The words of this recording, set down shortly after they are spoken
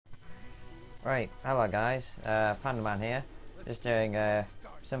Right, hello guys, Panda Man here, just doing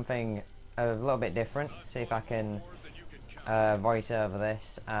something a little bit different, see if I can voice over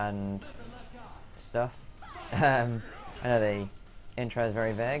this and stuff. I know the intro is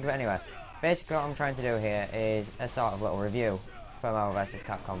very vague, but anyway, basically what I'm trying to do here is a sort of little review for Marvel vs.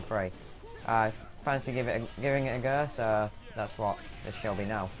 Capcom 3. I fancy giving it a go, so that's what this shall be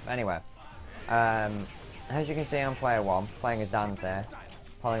now. But anyway, as you can see on player 1, playing as Dante,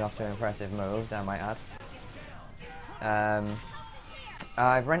 pulling off some impressive moves, I might add.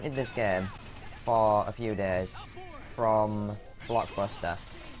 I've rented this game for a few days from Blockbuster,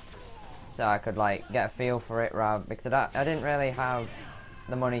 so I could like get a feel for it, rather because I didn't really have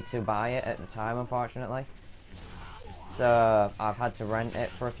the money to buy it at the time, unfortunately. So I've had to rent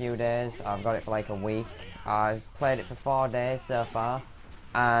it for a few days. I've got it for like a week. I've played it for 4 days so far,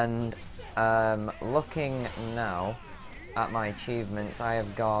 and looking now at my achievements, I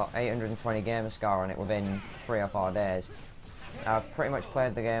have got 820 gamer score on it within 3 or 4 days. I've pretty much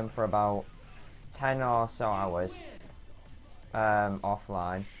played the game for about 10 or so hours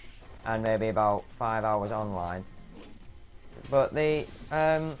offline, and maybe about 5 hours online. But the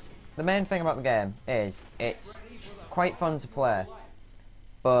main thing about the game is it's quite fun to play,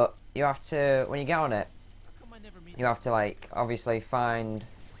 but you have to, when you get on it, you have to like obviously find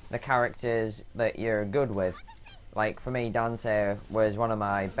the characters that you're good with. Like for me, Dante was one of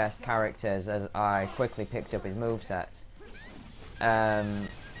my best characters as I quickly picked up his movesets.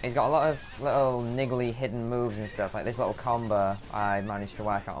 He's got a lot of little niggly hidden moves and stuff, like this little combo I managed to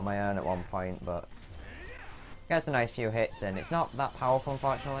work out on my own at one point, but gets a nice few hits in. It's not that powerful,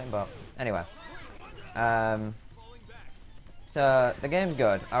 unfortunately, but anyway. So the game's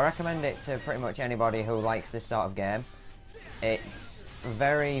good. I recommend it to pretty much anybody who likes this sort of game. It's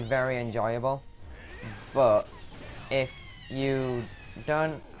very, very enjoyable, but if you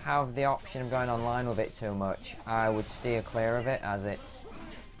don't have the option of going online with it too much, I would steer clear of it, as it's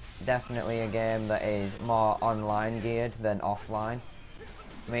definitely a game that is more online geared than offline.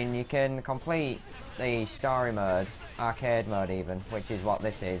 I mean, you can complete the story mode, arcade mode even, which is what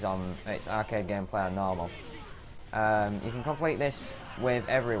this is on its arcade gameplay on normal. You can complete this with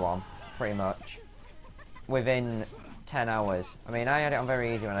everyone, pretty much, within 10 hours. I mean, I had it on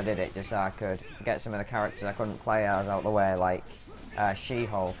very easy when I did it, just so I could get some of the characters I couldn't play as out of the way, like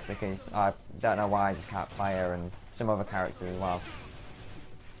She-Hulk, because I don't know why I just can't play her, and some other characters as well.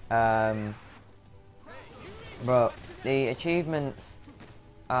 But the achievements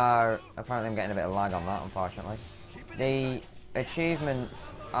are, apparently I'm getting a bit of lag on that, unfortunately. The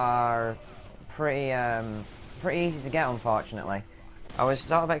achievements are pretty easy to get, unfortunately. I was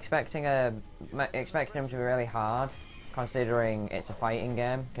sort of expecting them to be really hard, considering it's a fighting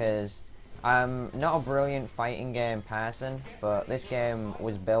game, because I'm not a brilliant fighting game person, but this game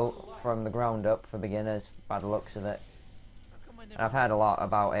was built from the ground up for beginners, by the looks of it. And I've heard a lot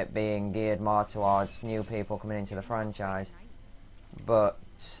about it being geared more towards new people coming into the franchise, but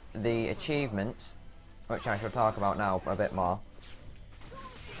the achievements, which I shall talk about now a bit more,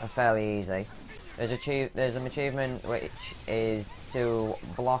 are fairly easy. There's an achievement which is to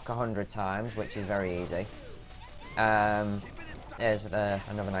block 100 times, which is very easy. There's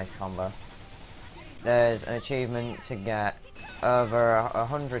another nice combo. There's an achievement to get over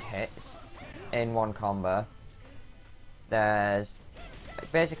 100 hits in one combo. There's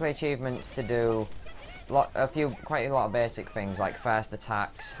basically achievements to do quite a lot of basic things like fast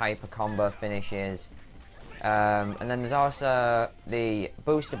attacks, hyper combo finishes. And then there's also the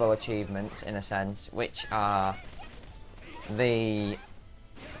boostable achievements, in a sense, which are the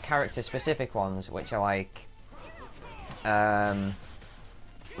character-specific ones, which are like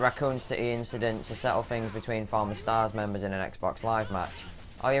Raccoon City Incident to settle things between former Stars members in an Xbox Live match.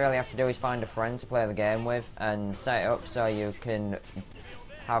 All you really have to do is find a friend to play the game with and set it up so you can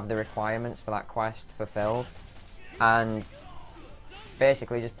have the requirements for that quest fulfilled, and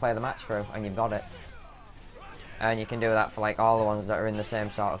basically just play the match through and you've got it. And you can do that for like all the ones that are in the same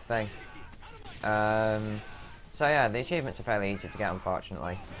sort of thing. So yeah, the achievements are fairly easy to get,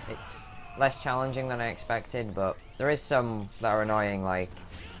 unfortunately. It's less challenging than I expected, but there is some that are annoying, like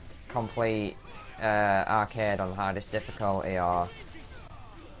complete arcade on the hardest difficulty, or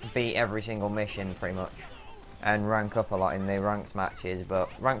beat every single mission pretty much, and rank up a lot in the ranked matches, but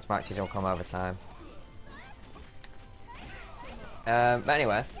ranked matches will come over time. But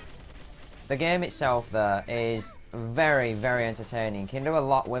anyway, the game itself though is very, very entertaining. You can do a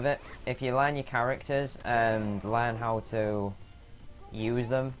lot with it if you learn your characters and learn how to use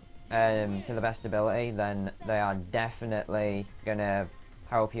them to the best ability. Then they are definitely gonna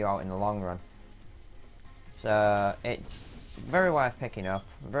help you out in the long run. So it's very worth picking up,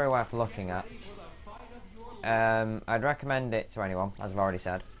 very worth looking at. I'd recommend it to anyone, as I've already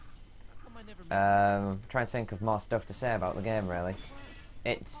said. Trying to think of more stuff to say about the game, really.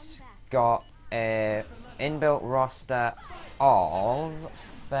 It's got a inbuilt roster of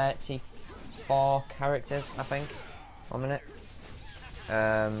 34 characters, I think. 1 minute.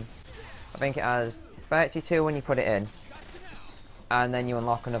 I think it has 32 when you put it in, and then you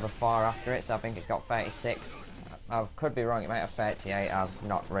unlock another 4 after it, so I think it's got 36. I could be wrong, it might have 38, I've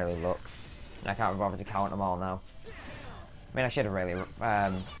not really looked. I can't be bothered to count them all now. I mean, I should have really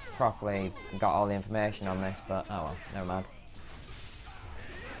properly got all the information on this, but oh well, never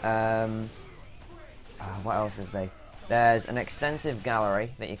mind. What else is there? There's an extensive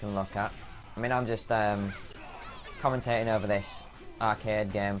gallery that you can look at. I mean, I'm just commentating over this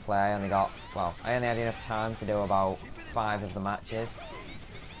arcade gameplay. I only had enough time to do about 5 of the matches.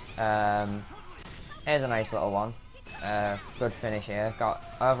 Here's a nice little one. Good finish here. Got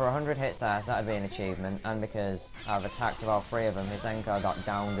over 100 hits there, so that'd be an achievement. And because I've attacked about 3 of them, Hisenko got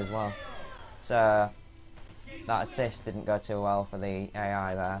downed as well. So that assist didn't go too well for the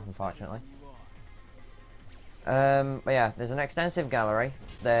AI there, unfortunately. But yeah, there's an extensive gallery.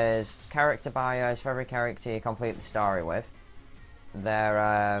 There's character bios for every character you complete the story with.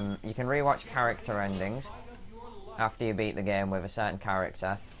 There, you can rewatch character endings after you beat the game with a certain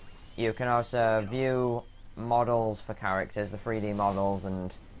character. You can also view models for characters, the 3D models,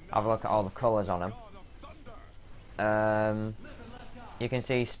 and have a look at all the colours on them. You can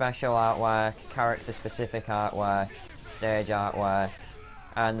see special artwork, character-specific artwork, stage artwork,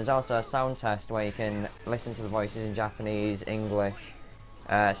 and there's also a sound test where you can listen to the voices in Japanese, English,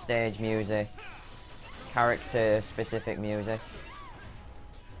 stage music, character-specific music.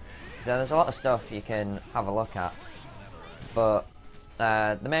 So there's a lot of stuff you can have a look at, but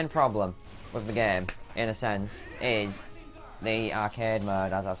the main problem with the game, in a sense, is the arcade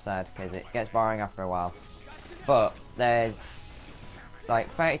mode, as I've said, because it gets boring after a while. But there's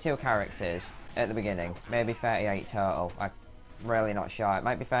like 32 characters at the beginning, maybe 38 total. I'm really not sure. It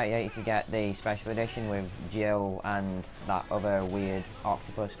might be 38 if you get the special edition with Jill and that other weird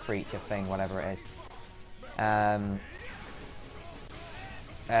octopus creature thing, whatever it is.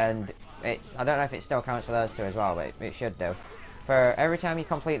 And it's, I don't know if it still counts for those 2 as well, but it should do. For every time you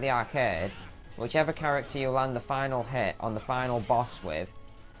complete the arcade, whichever character you land the final hit on the final boss with,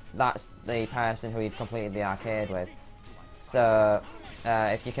 that's the person who you've completed the arcade with. So,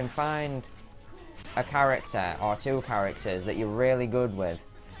 if you can find a character or 2 characters that you're really good with,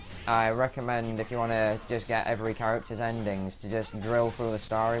 I recommend, if you want to just get every character's endings, to just drill through the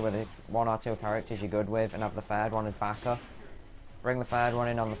story with the 1 or 2 characters you're good with and have the 3rd one as backup. Bring the 3rd one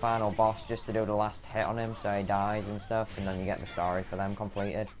in on the final boss just to do the last hit on him so he dies and stuff, and then you get the story for them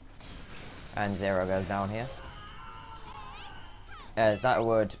completed. And 0 goes down here. As that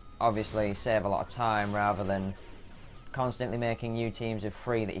would obviously save a lot of time rather than constantly making new teams of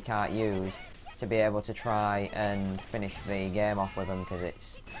 3 that you can't use to be able to try and finish the game off with them, because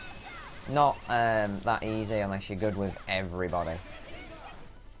it's not that easy unless you're good with everybody.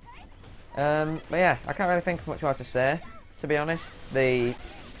 But yeah, I can't really think of much more to say, to be honest. The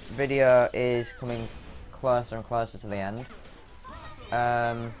video is coming closer and closer to the end.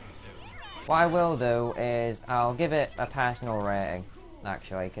 What I will do is I'll give it a personal rating,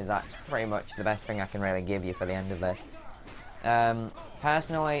 actually, because that's pretty much the best thing I can really give you for the end of this.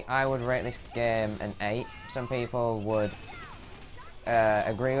 Personally, I would rate this game an 8. Some people would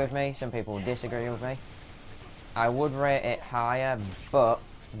agree with me, some people would disagree with me. I would rate it higher, but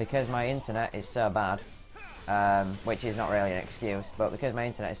because my internet is so bad, which is not really an excuse, but because my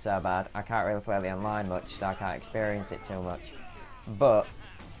internet is so bad, I can't really play the online much, so I can't experience it too much. But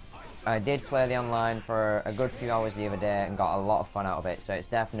I did play the online for a good few hours the other day and got a lot of fun out of it, so it's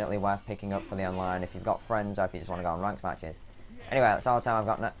definitely worth picking up for the online if you've got friends or if you just want to go on ranked matches. Anyway, that's all the time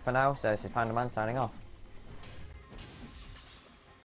I've got for now, so this is Panda Man signing off.